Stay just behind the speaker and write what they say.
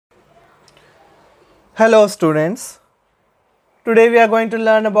Hello students, today we are going to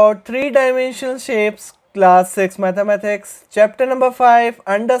learn about three-dimensional shapes, class 6 mathematics, chapter number 5,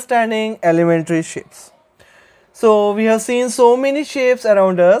 understanding elementary shapes. So we have seen so many shapes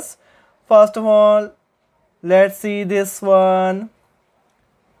around us. First of all, let's see this one.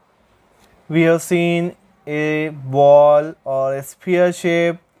 We have seen a ball or a sphere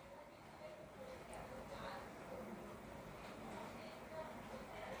shape.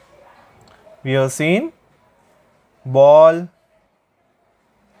 We have seen ball,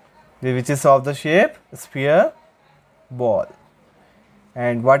 which is of the shape sphere, ball.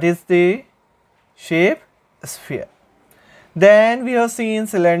 And what is the shape? Sphere. Then we have seen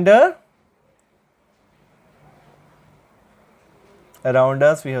cylinder. Around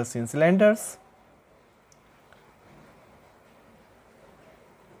us we have seen cylinders.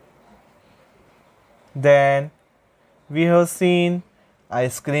 Then we have seen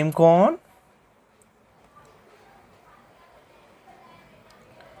ice cream cone.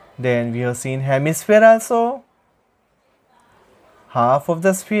 Then we have seen hemisphere also. Half of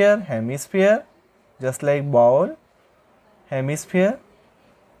the sphere, hemisphere, just like bowl, hemisphere.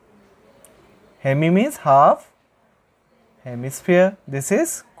 Hemi means half, hemisphere. This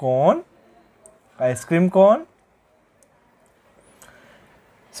is cone, ice cream cone.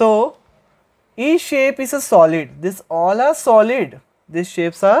 So each shape is a solid. These all are solid. These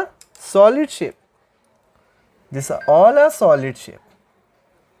shapes are solid shape. These are all are solid shape.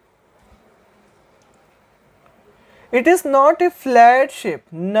 It is not a flat shape.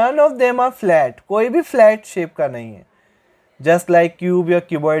 None of them are flat. कोई भी flat shape का नहीं है. Just like cube या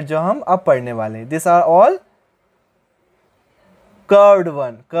cuboid जो हम अब पढ़ने वाले हैं. These are all curved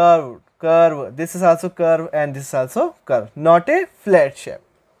one. Curve. This is also curve and this is also curve. Not a flat shape.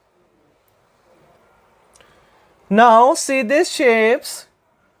 Now see these shapes.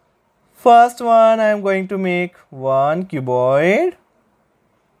 First one I am going to make one cuboid.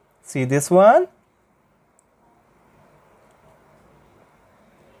 See this one.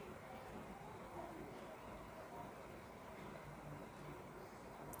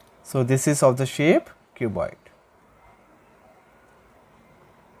 So this is of the shape cuboid.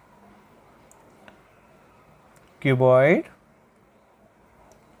 Cuboid.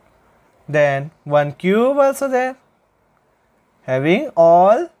 Then one cube also there, having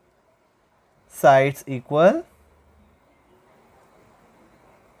all sides equal.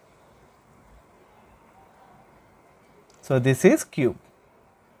 So this is cube,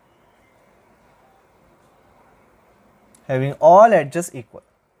 having all edges equal.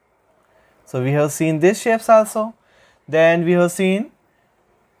 So we have seen these shapes also. Then we have seen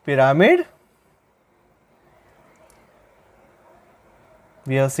pyramid.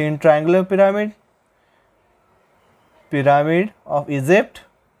 We have seen triangular pyramid. Pyramid of Egypt.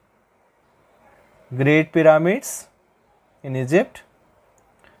 Great pyramids in Egypt.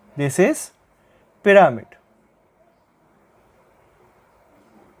 This is pyramid.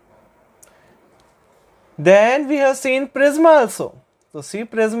 Then we have seen prisma also. So see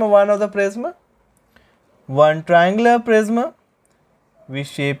prisma, one of the prisma, one triangular prisma, which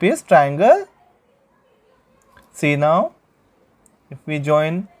shape is triangle. See now, if we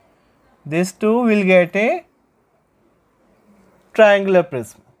join these two, we will get a triangular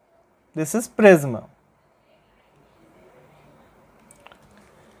prisma. This is prisma.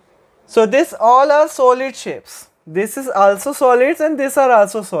 So this all are solid shapes. This is also solids and these are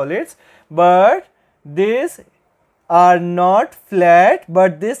also solids, but these are not flat,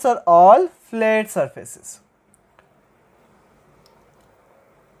 but these are all flat surfaces.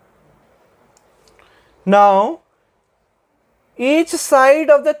 Now each side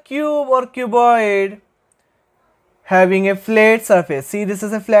of the cube or cuboid having a flat surface. See, this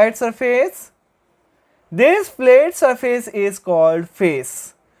is a flat surface. This flat surface is called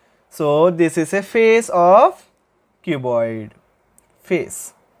face. So this is a face of cuboid.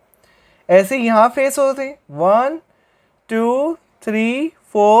 Face. ऐसे यहाँ face होते हैं 1, 2, 3,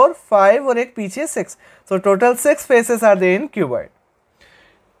 4, 5 और एक पीछे 6. So total 6 faces are there in cuboid.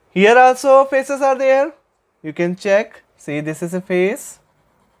 Here also faces are there. You can check. See, this is a face.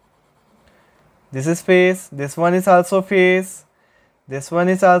 This is face. This one is also face. This one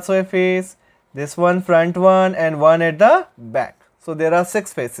is also a face. This one front one and one at the back. So there are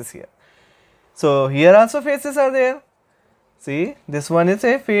 6 faces here. So here also faces are there. See, this one is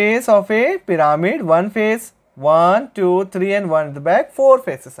a face of a pyramid. One face. 1, 2, 3 and 1 at the back. 4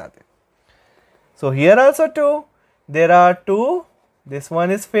 faces are there. So here also 2. There are 2. This one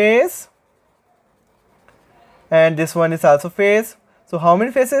is face. And this one is also face. So how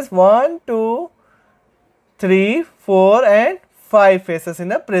many faces? 1, 2, 3, 4 and 5 faces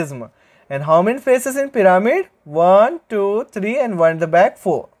in a prism. And how many faces in pyramid? 1, 2, 3 and 1 at the back,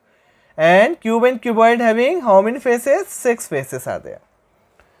 4. And cube and cuboid having how many faces? 6 faces are there.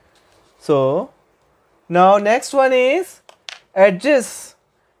 So now next one is edges.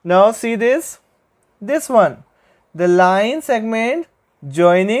 Now see this one, the line segment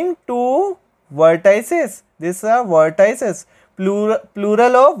joining two vertices. These are vertices,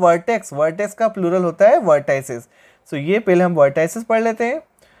 plural of vertex. Vertex का plural होता है vertices. So ये पहले हम vertices पढ़ लेते हैं.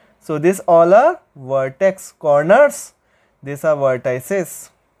 So this all are vertex corners. These are vertices.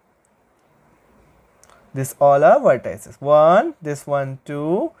 This all are vertices. One, this one,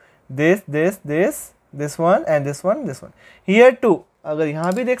 two, this one and this one, this one. Here two. अगर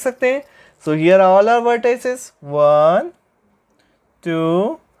यहाँ भी देख सकते हैं. So here all are vertices. 1,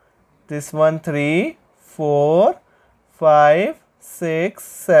 2, this one 3, 4, 5, 6,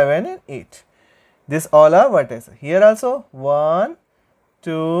 7 and 8. This all are vertices. Here also 1,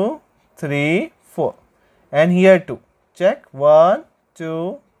 2, 3, 4. And here 2. Check. 1,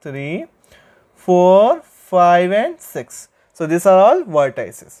 2, 3, 4, 5 and 6. So these are all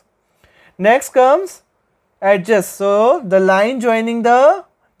vertices. Next comes edges. So the line joining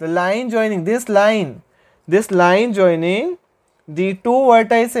this line joining the two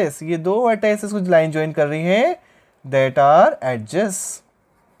vertices. ये दो vertices कुछ line join कर रही हैं, that are edges.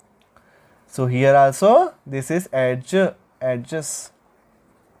 So here also this is edges.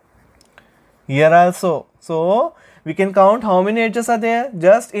 Here also. So we can count how many edges are there.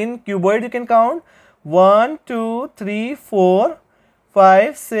 Just in cuboid you can count 1, 2, 3, 4,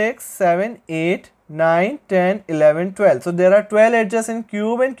 5, 6, 7, 8, 9, 10, 11, 12. So there are 12 edges in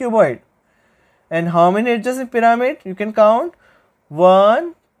cube and cuboid. And how many edges in pyramid? You can count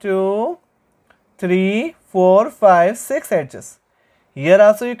 1, 2, 3, 4, 5, 6 edges. Here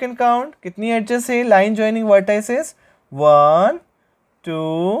also you can count. कितनी edges है line joining vertices? 1,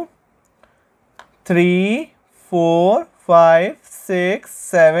 2, 3, 4, 5, 6,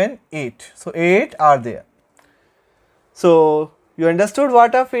 7, 8. So 8 are there. So you understood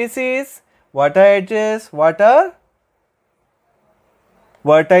what are faces, what are edges, what are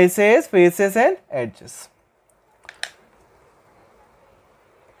vertices, faces and edges.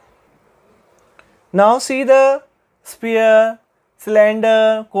 Now see the sphere,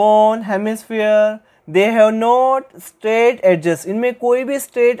 cylinder, cone, hemisphere. They have not straight edges. इनमें कोई भी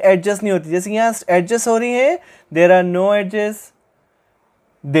straight edges नहीं होती. जैसे यहाँ edges हो रही हैं, there are no edges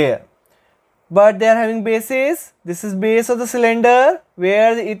there. But they are having bases. This is base of the cylinder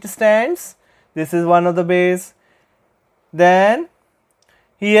where it stands. This is one of the base. Then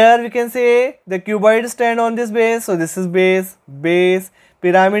here we can say the cuboid stand on this base. So this is base.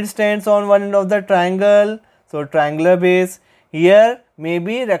 Pyramid stands on one end of the triangle. So triangular base. Here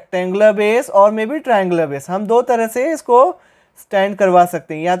maybe rectangular base or maybe triangular base. हम दो तरह से इसको stand करवा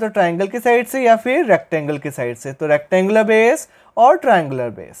सकते हैं, या तो triangle की साइड से या फिर rectangle की साइड से. तो rectangular base or triangular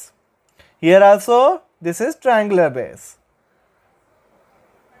base. Here also this is triangular base.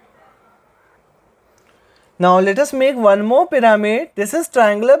 Now let us make one more pyramid. This is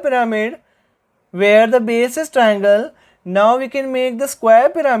triangular pyramid where the base is triangle. Now we can make the square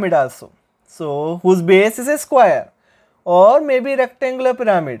pyramid also. So whose base is a square or maybe rectangular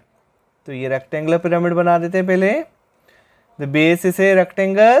pyramid. तो ये rectangular pyramid बना देते हैं पहले. The base is a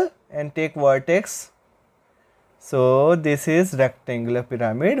rectangle and take vertex. So this is rectangular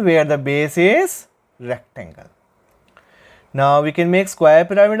pyramid where the base is rectangle. Now we can make square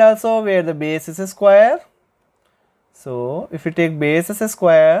pyramid also where the base is a square. So if you take base as a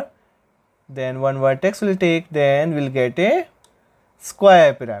square, then one vertex will take, then we'll get a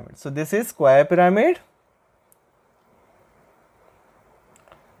square pyramid. So this is square pyramid.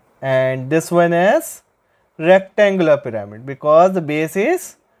 And this one is rectangular pyramid because the base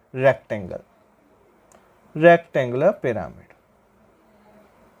is rectangle. Rectangular pyramid.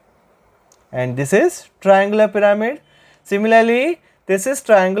 And this is triangular pyramid. Similarly, this is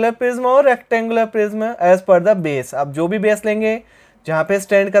triangular prism or rectangular prism as per the base. आप जो भी base लेंगे जहाँ पे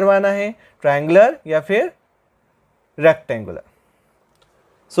stand करवाना है, triangular या फिर rectangular.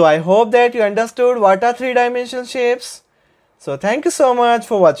 So I hope that you understood what are three-dimensional shapes. So thank you so much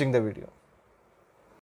for watching the video.